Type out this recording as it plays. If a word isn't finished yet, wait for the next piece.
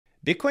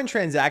Bitcoin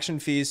transaction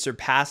fees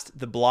surpassed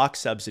the block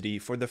subsidy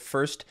for the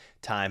first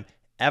time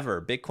ever.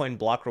 Bitcoin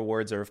block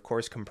rewards are, of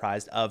course,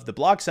 comprised of the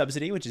block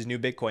subsidy, which is new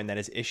Bitcoin that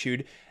is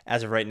issued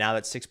as of right now.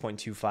 That's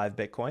 6.25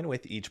 Bitcoin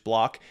with each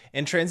block,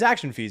 and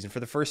transaction fees. And for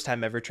the first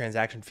time ever,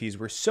 transaction fees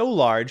were so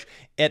large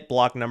at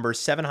block number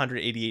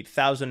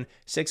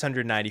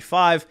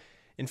 788,695.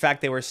 In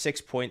fact, they were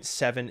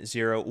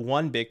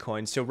 6.701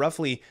 Bitcoin. So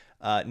roughly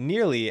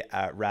nearly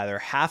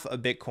half a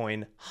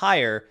Bitcoin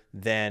higher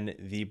than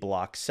the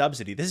block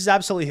subsidy. This is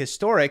absolutely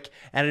historic,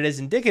 and it is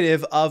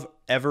indicative of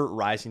ever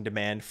rising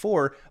demand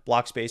for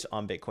block space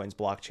on Bitcoin's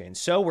blockchain.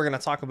 So we're going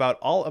to talk about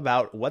all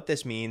about what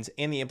this means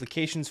and the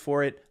implications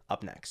for it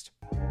up next.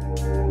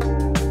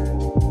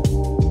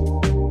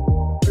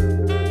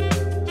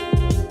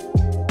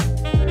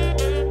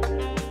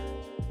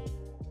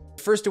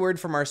 First, a word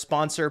from our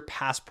sponsor,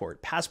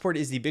 Passport. Passport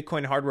is the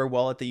Bitcoin hardware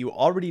wallet that you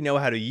already know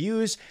how to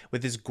use.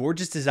 With its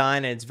gorgeous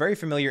design and its very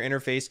familiar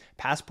interface,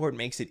 Passport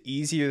makes it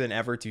easier than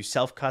ever to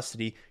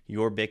self-custody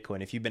your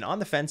Bitcoin. If you've been on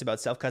the fence about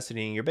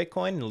self-custodying your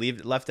Bitcoin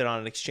and left it on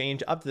an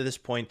exchange up to this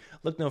point,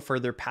 look no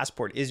further.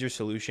 Passport is your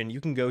solution.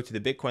 You can go to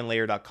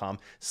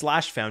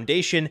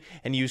thebitcoinlayer.com/foundation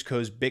and use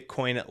code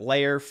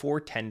BitcoinLayer for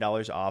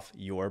 $10 off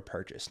your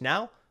purchase.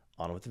 Now,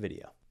 on with the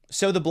video.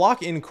 So the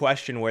block in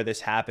question where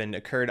this happened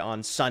occurred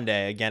on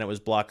Sunday. Again, it was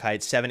block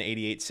height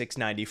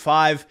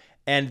 788,695.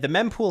 And the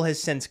mempool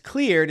has since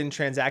cleared, and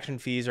transaction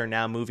fees are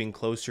now moving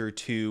closer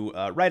to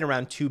right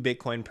around 2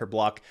 Bitcoin per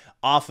block,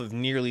 off of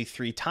nearly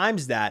 3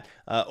 times that,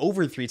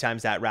 over 3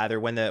 times that rather,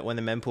 when the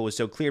mempool was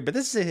so cleared. But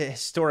this is a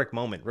historic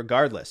moment,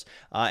 regardless.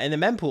 And the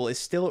mempool is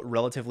still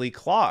relatively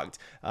clogged.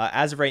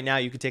 As of right now,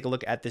 you can take a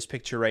look at this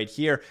picture right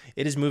here.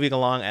 It is moving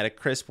along at a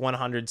crisp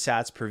 100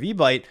 sats per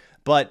VByte.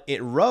 But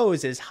it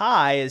rose as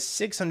high as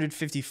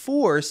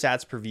 654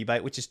 sats per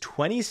VByte, which is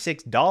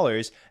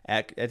 $26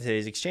 at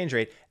today's exchange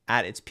rate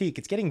at its peak.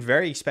 It's getting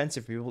very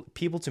expensive for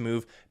people to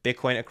move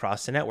Bitcoin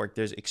across the network.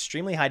 There's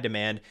extremely high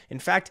demand. In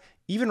fact,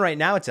 even right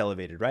now it's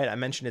elevated, right? I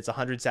mentioned it's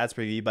 100 sats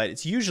per VByte.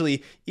 It's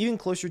usually even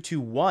closer to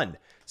 1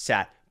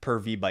 sat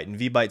per VByte, and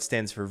VByte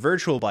stands for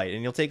virtual byte.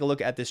 And you'll take a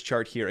look at this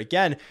chart here.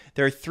 Again,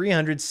 there are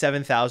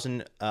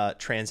 307,000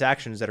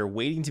 transactions that are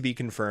waiting to be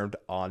confirmed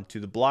onto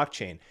the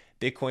blockchain.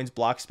 Bitcoin's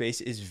block space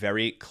is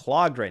very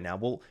clogged right now.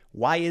 Well,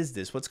 why is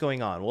this? What's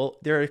going on? Well,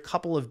 there are a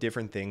couple of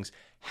different things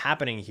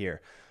happening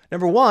here.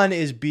 Number one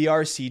is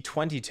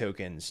BRC20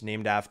 tokens,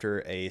 named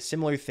after a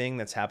similar thing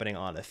that's happening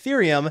on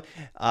Ethereum,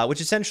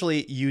 which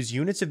essentially use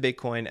units of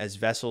Bitcoin as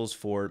vessels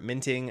for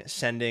minting,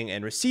 sending,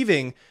 and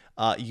receiving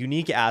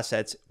unique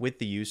assets with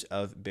the use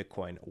of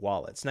Bitcoin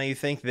wallets. Now you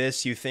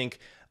think,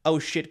 oh,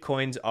 shit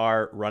coins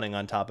are running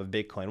on top of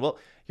Bitcoin. Well,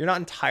 you're not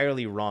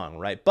entirely wrong,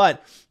 right?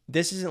 But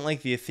this isn't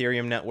like the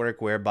Ethereum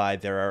network, whereby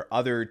there are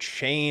other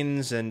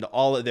chains and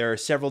there are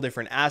several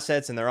different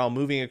assets and they're all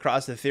moving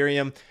across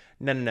Ethereum.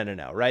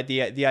 No, right?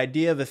 The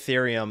idea of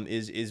Ethereum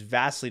is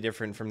vastly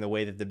different from the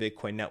way that the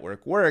Bitcoin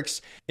network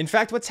works. In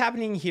fact, what's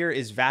happening here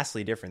is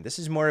vastly different. This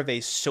is more of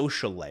a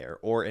social layer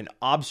or an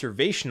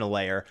observational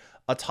layer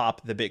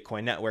atop the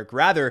Bitcoin network,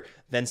 rather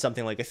than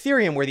something like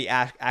Ethereum, where the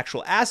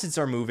actual assets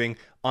are moving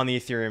on the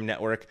Ethereum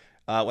network.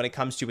 When it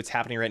comes to what's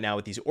happening right now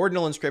with these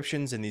ordinal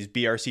inscriptions and these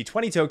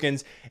BRC20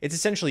 tokens, it's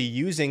essentially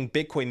using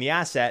Bitcoin, the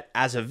asset,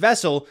 as a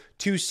vessel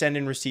to send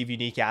and receive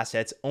unique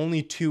assets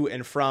only to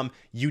and from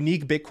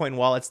unique Bitcoin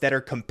wallets that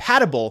are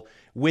compatible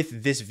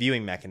with this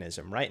viewing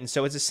mechanism, right? And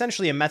so it's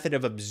essentially a method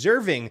of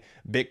observing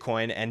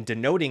Bitcoin and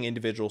denoting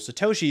individual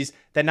Satoshis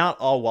that not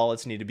all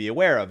wallets need to be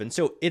aware of. And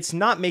so it's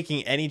not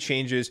making any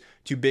changes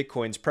to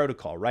Bitcoin's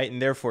protocol, right?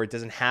 And therefore it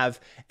doesn't have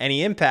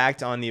any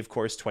impact on the, of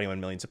course, 21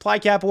 million supply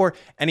cap or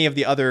any of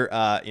the other,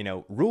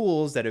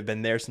 rules that have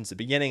been there since the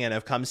beginning and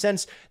have come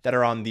since that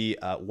are on the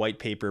white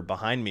paper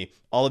behind me.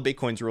 All of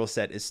Bitcoin's rule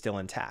set is still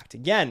intact.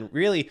 Again,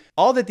 really,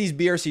 all that these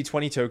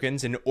BRC20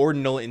 tokens and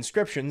ordinal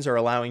inscriptions are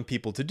allowing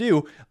people to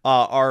do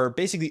are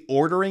basically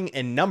ordering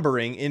and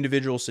numbering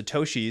individual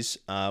Satoshis,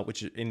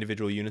 which are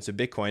individual units of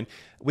Bitcoin,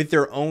 with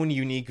their own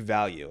unique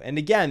value. And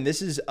again, this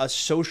is a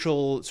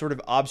social sort of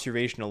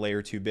observational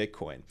layer to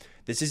Bitcoin.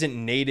 This isn't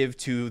native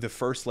to the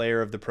first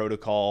layer of the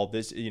protocol.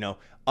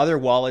 Other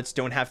wallets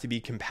don't have to be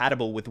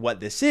compatible with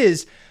what this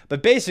is,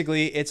 but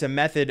basically it's a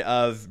method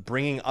of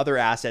bringing other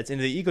assets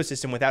into the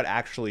ecosystem without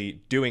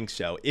actually doing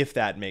so, if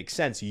that makes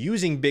sense.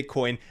 Using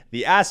Bitcoin,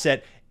 the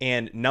asset,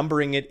 and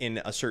numbering it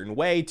in a certain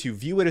way to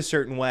view it a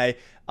certain way.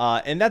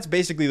 And that's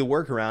basically the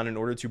workaround in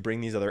order to bring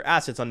these other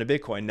assets onto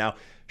Bitcoin. Now,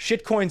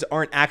 shitcoins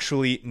aren't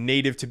actually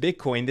native to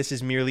Bitcoin. This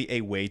is merely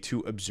a way to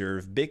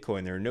observe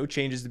Bitcoin. There are no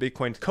changes to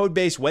Bitcoin's code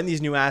base when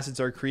these new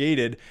assets are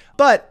created.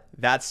 But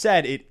that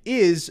said, it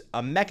is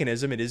a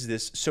mechanism. It is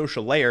this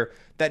social layer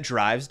that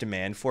drives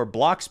demand for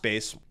block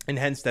space. And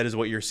hence, that is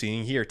what you're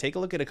seeing here. Take a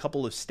look at a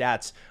couple of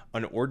stats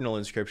on ordinal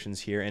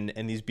inscriptions here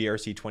and these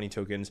BRC20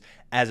 tokens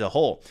as a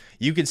whole.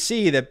 You can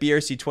see that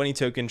BRC20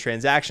 token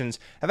transactions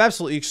have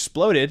absolutely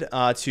exploded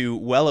to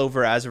well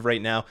over, as of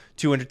right now,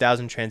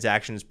 200,000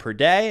 transactions per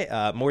day,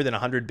 more than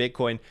 100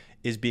 Bitcoin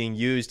is being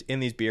used in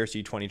these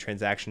BRC20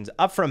 transactions,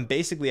 up from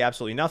basically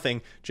absolutely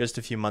nothing just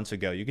a few months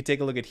ago. You can take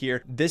a look at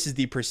here. This is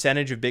the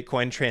percentage of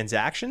Bitcoin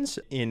transactions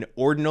in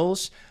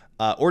ordinals,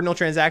 ordinal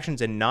transactions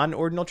and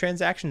non-ordinal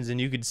transactions, and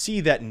you could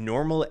see that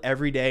normal,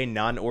 everyday,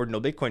 non-ordinal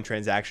Bitcoin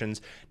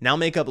transactions now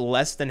make up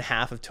less than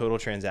half of total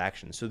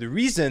transactions. So the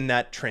reason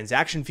that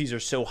transaction fees are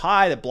so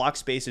high, that block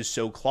space is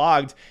so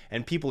clogged,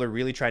 and people are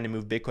really trying to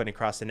move Bitcoin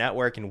across the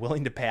network and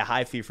willing to pay a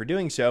high fee for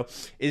doing so,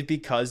 is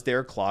because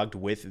they're clogged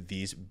with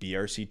these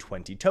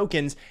BRC20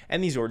 tokens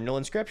and these ordinal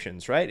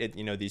inscriptions, right?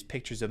 These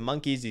pictures of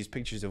monkeys, these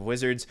pictures of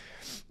wizards,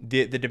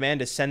 the demand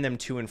to send them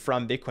to and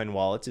from Bitcoin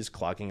wallets is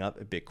clogging up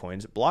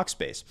Bitcoin's block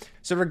space.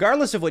 So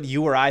regardless of what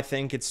you or I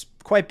think, it's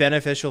quite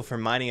beneficial for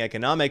mining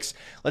economics.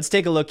 Let's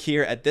take a look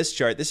here at this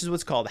chart. This is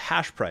what's called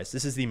hash price.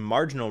 This is the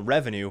marginal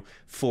revenue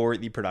for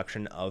the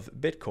production of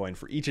Bitcoin.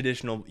 For each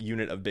additional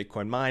unit of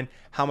Bitcoin mined,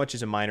 how much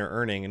is a miner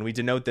earning? And we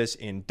denote this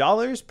in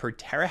dollars per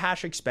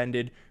terahash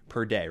expended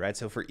per day, right?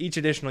 So for each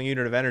additional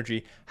unit of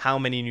energy, how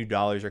many new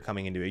dollars are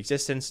coming into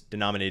existence,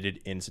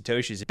 denominated in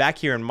Satoshis. Back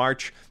here in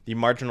March, the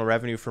marginal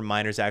revenue for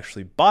miners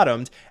actually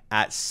bottomed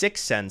at 6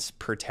 cents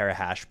per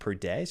terahash per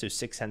day. So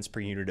 6 cents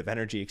per unit of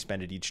energy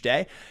expended each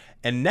day.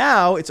 And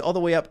now it's all the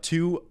way up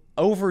to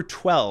over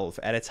 12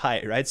 at its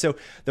height, right? So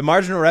the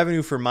marginal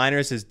revenue for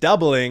miners is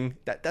doubling.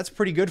 That's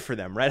pretty good for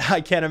them, right?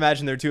 I can't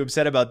imagine they're too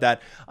upset about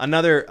that.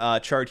 Another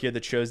chart here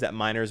that shows that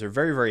miners are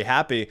very, very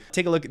happy.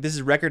 Take a look. This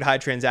is record high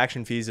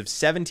transaction fees of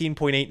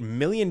 $17.8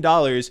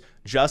 million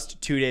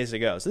just 2 days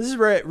ago. So this is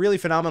really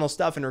phenomenal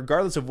stuff. And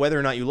regardless of whether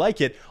or not you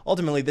like it,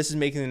 ultimately this is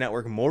making the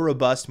network more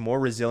robust, more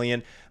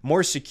resilient,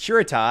 more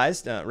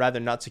securitized, rather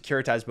not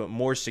securitized, but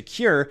more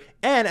secure.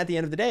 And at the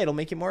end of the day, it'll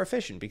make it more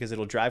efficient because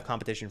it'll drive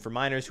competition for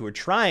miners who are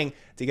trying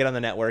to get on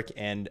the network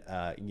and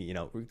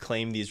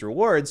claim these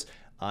rewards.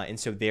 And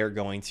so they're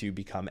going to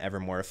become ever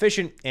more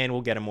efficient, and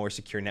we'll get a more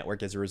secure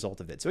network as a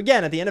result of it. So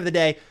again, at the end of the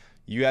day,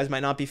 you guys might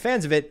not be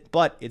fans of it,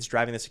 but it's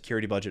driving the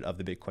security budget of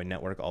the Bitcoin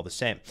network all the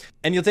same.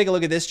 And you'll take a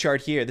look at this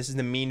chart here. This is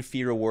the mean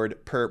fee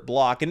reward per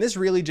block. And this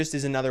really just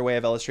is another way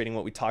of illustrating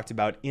what we talked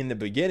about in the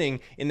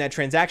beginning, in that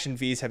transaction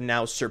fees have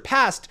now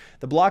surpassed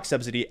the block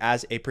subsidy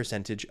as a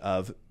percentage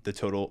of the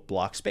total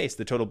block space,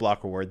 the total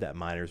block reward that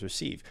miners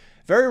receive.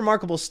 Very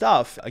remarkable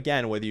stuff.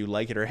 Again, whether you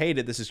like it or hate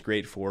it, this is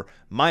great for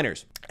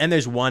miners. And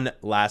there's one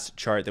last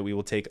chart that we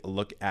will take a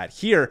look at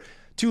here.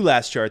 Two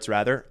last charts,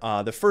 rather.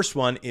 The first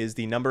one is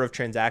the number of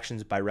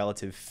transactions by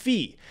relative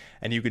fee.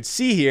 And you could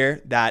see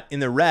here that in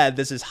the red,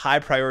 this is high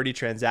priority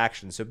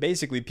transactions. So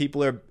basically,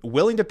 people are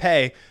willing to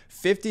pay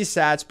 50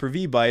 sats per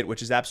VByte,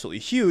 which is absolutely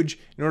huge,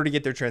 in order to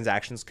get their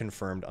transactions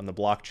confirmed on the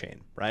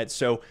blockchain, right?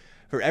 So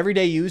for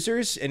everyday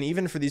users, and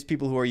even for these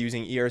people who are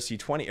using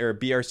ERC20 or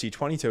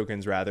BRC20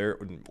 tokens, rather,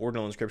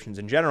 ordinal inscriptions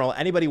in general,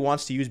 anybody who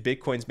wants to use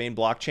Bitcoin's main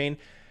blockchain,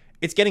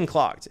 it's getting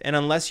clogged. And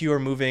unless you are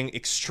moving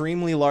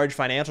extremely large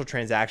financial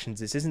transactions,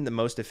 this isn't the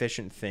most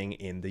efficient thing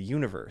in the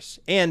universe.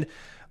 And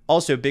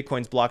also,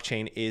 Bitcoin's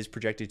blockchain is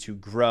projected to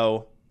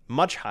grow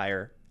much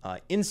higher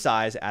in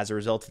size as a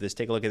result of this.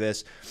 Take a look at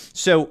this.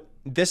 So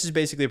this is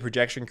basically a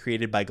projection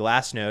created by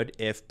Glassnode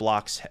if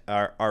blocks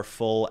are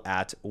full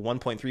at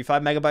 1.35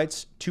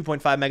 megabytes, 2.5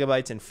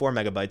 megabytes, and 4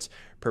 megabytes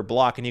per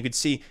block. And you could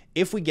see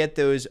if we get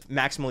those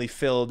maximally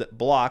filled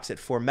blocks at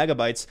 4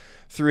 megabytes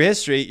through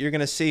history, you're going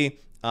to see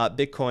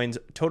Bitcoin's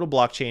total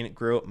blockchain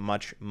grow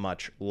much,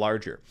 much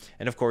larger.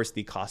 And of course,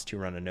 the cost to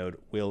run a node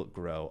will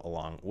grow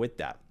along with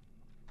that.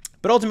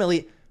 But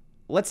ultimately,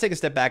 let's take a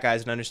step back,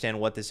 guys, and understand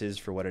what this is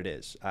for what it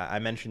is. I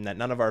mentioned that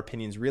none of our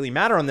opinions really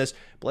matter on this,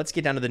 but let's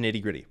get down to the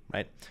nitty gritty,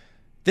 right?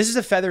 This is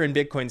a feather in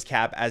Bitcoin's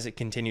cap as it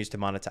continues to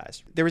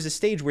monetize. There was a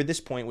stage where this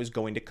point was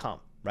going to come,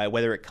 right?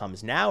 Whether it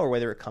comes now or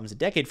whether it comes a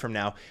decade from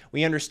now,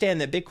 we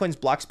understand that Bitcoin's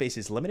block space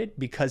is limited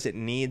because it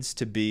needs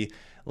to be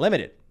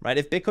limited, right?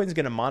 If Bitcoin's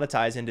going to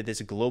monetize into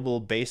this global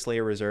base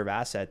layer reserve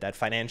asset that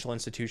financial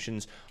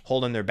institutions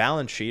hold on their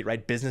balance sheet,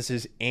 right?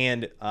 Businesses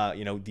and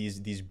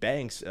these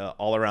banks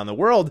all around the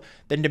world,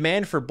 then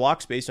demand for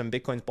block space on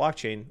Bitcoin's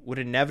blockchain would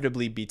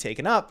inevitably be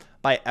taken up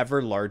by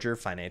ever larger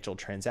financial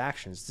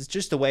transactions. It's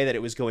just the way that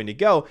it was going to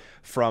go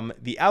from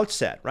the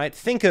outset, right?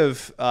 Think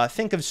of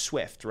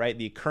SWIFT, right?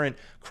 The current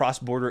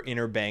cross-border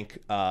interbank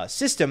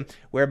system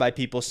whereby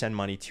people send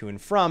money to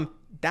and from.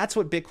 That's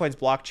what Bitcoin's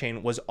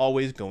blockchain was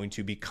always going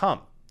to become.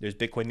 There's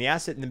Bitcoin the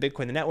asset and then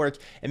Bitcoin the network,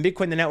 and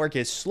Bitcoin the network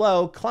is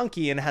slow,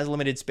 clunky, and has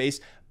limited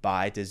space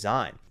by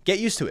design. Get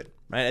used to it,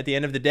 right? At the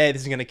end of the day,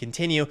 this is going to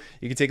continue.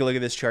 You can take a look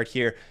at this chart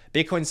here.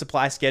 Bitcoin's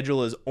supply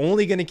schedule is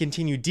only going to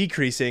continue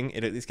decreasing.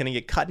 It's going to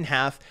get cut in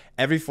half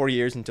every 4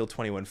 years until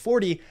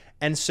 2140.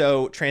 And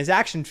so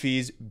transaction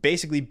fees,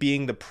 basically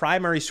being the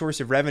primary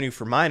source of revenue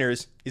for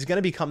miners, is going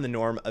to become the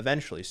norm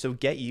eventually. So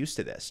get used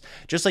to this.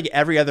 Just like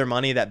every other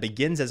money that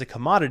begins as a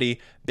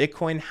commodity,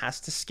 Bitcoin has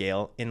to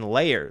scale in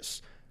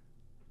layers.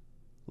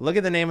 Look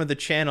at the name of the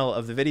channel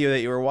of the video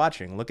that you were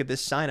watching. Look at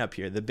this sign up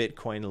here, the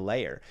Bitcoin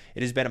layer.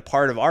 It has been a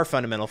part of our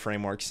fundamental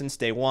framework since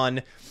day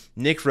one.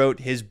 Nick wrote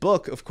his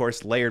book, of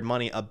course, Layered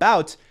Money,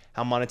 about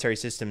how monetary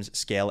systems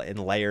scale in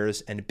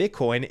layers, and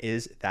Bitcoin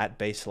is that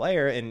base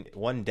layer. And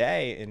one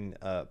day in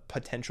a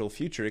potential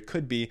future, it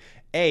could be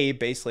a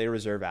base layer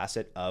reserve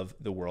asset of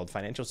the world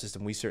financial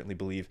system. We certainly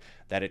believe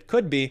that it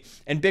could be.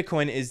 And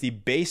Bitcoin is the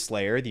base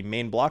layer, the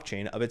main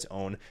blockchain of its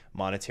own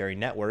monetary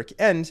network.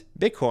 And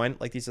Bitcoin,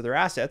 like these other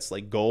assets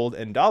like gold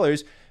and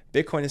dollars,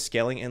 Bitcoin is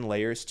scaling in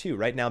layers too.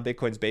 Right now,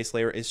 Bitcoin's base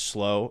layer is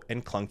slow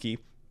and clunky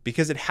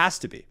because it has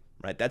to be.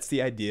 Right? That's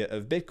the idea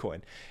of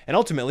Bitcoin. And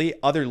ultimately,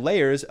 other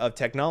layers of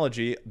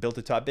technology built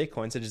atop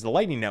Bitcoin, such as the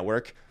Lightning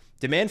Network,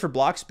 demand for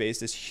block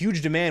space, this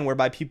huge demand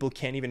whereby people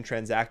can't even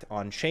transact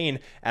on chain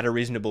at a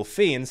reasonable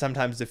fee. And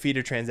sometimes the fee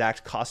to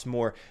transact costs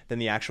more than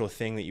the actual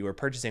thing that you are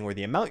purchasing or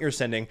the amount you're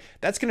sending.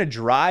 That's going to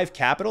drive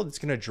capital. That's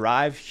going to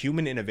drive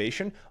human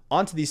innovation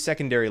onto these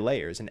secondary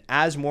layers. And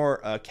as more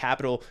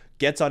capital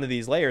gets onto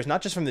these layers,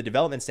 not just from the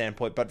development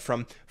standpoint, but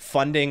from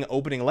funding,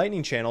 opening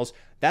Lightning channels,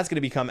 that's going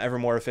to become ever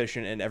more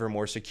efficient and ever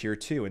more secure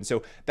too. And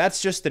so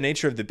that's just the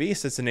nature of the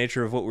beast. That's the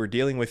nature of what we're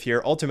dealing with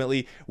here.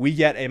 Ultimately, we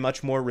get a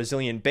much more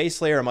resilient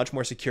base layer, a much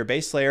more secure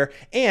base layer,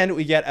 and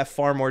we get a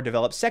far more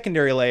developed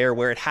secondary layer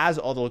where it has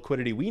all the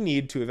liquidity we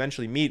need to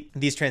eventually meet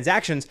these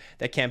transactions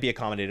that can't be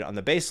accommodated on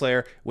the base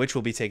layer, which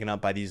will be taken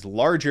up by these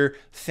larger,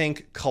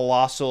 think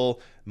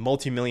colossal,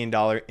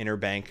 multi-million-dollar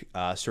interbank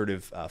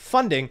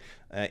funding,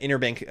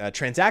 interbank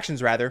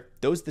transactions rather.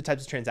 Those are the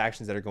types of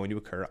transactions that are going to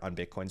occur on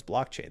Bitcoin's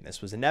blockchain.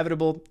 This was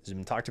inevitable. This has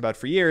been talked about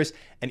for years.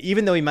 And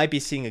even though we might be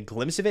seeing a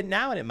glimpse of it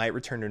now and it might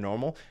return to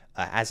normal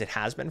as it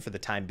has been for the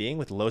time being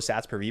with low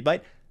sats per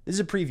VByte, this is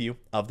a preview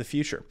of the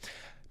future.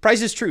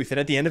 Price is truth. And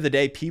at the end of the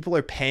day, people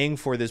are paying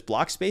for this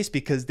block space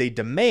because they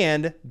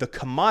demand the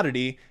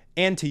commodity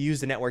and to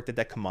use the network that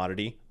that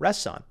commodity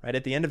rests on, right?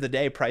 At the end of the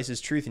day, price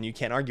is truth, and you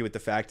can't argue with the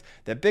fact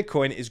that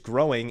Bitcoin is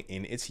growing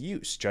in its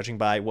use, judging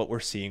by what we're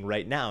seeing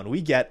right now. And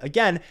we get,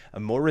 again, a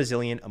more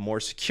resilient, a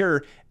more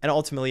secure, and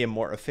ultimately a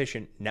more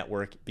efficient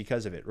network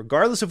because of it.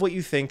 Regardless of what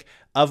you think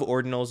of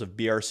ordinals, of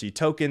BRC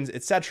tokens,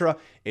 etc.,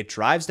 it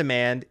drives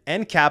demand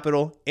and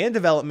capital and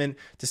development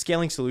to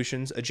scaling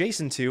solutions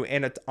adjacent to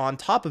and on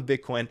top of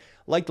Bitcoin,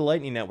 like the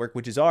Lightning Network,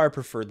 which is our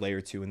preferred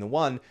layer 2 and the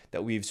one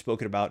that we've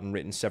spoken about and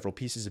written several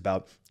pieces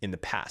about in the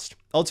past.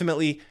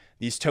 Ultimately,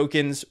 these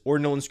tokens,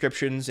 ordinal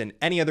inscriptions, and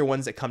any other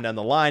ones that come down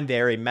the line,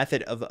 they are a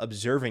method of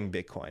observing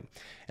Bitcoin.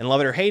 And love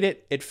it or hate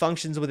it, it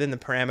functions within the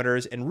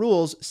parameters and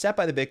rules set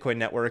by the Bitcoin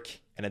network.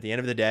 And at the end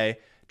of the day,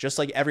 just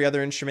like every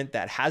other instrument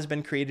that has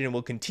been created and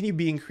will continue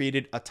being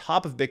created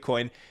atop of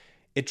Bitcoin,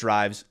 it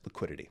drives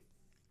liquidity.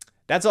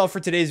 That's all for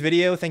today's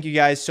video. Thank you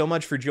guys so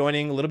much for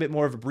joining. A little bit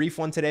more of a brief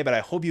one today, but I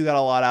hope you got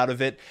a lot out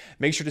of it.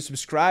 Make sure to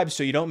subscribe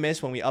so you don't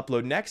miss when we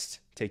upload next.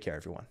 Take care,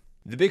 everyone.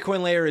 The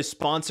Bitcoin Layer is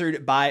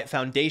sponsored by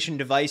Foundation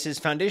Devices.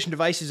 Foundation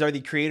Devices are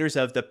the creators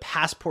of the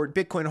Passport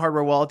Bitcoin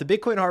hardware wallet, the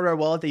Bitcoin hardware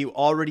wallet that you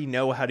already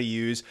know how to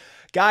use.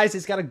 Guys,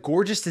 it's got a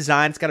gorgeous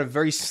design. It's got a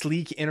very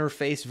sleek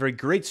interface, very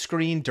great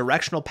screen,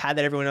 directional pad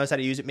that everyone knows how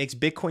to use. It makes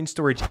Bitcoin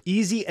storage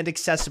easy and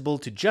accessible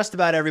to just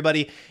about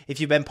everybody. If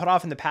you've been put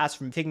off in the past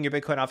from taking your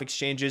Bitcoin off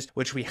exchanges,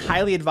 which we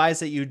highly advise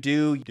that you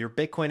do, your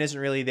Bitcoin isn't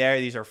really there.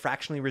 These are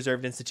fractionally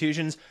reserved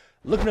institutions.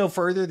 Look no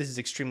further. This is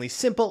extremely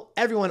simple.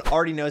 Everyone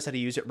already knows how to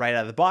use it right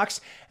out of the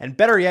box. And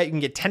better yet, you can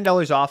get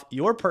 $10 off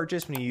your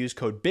purchase when you use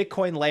code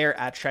BitcoinLayer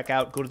at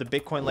checkout. Go to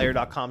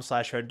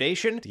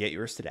thebitcoinlayer.com/foundation to get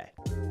yours today.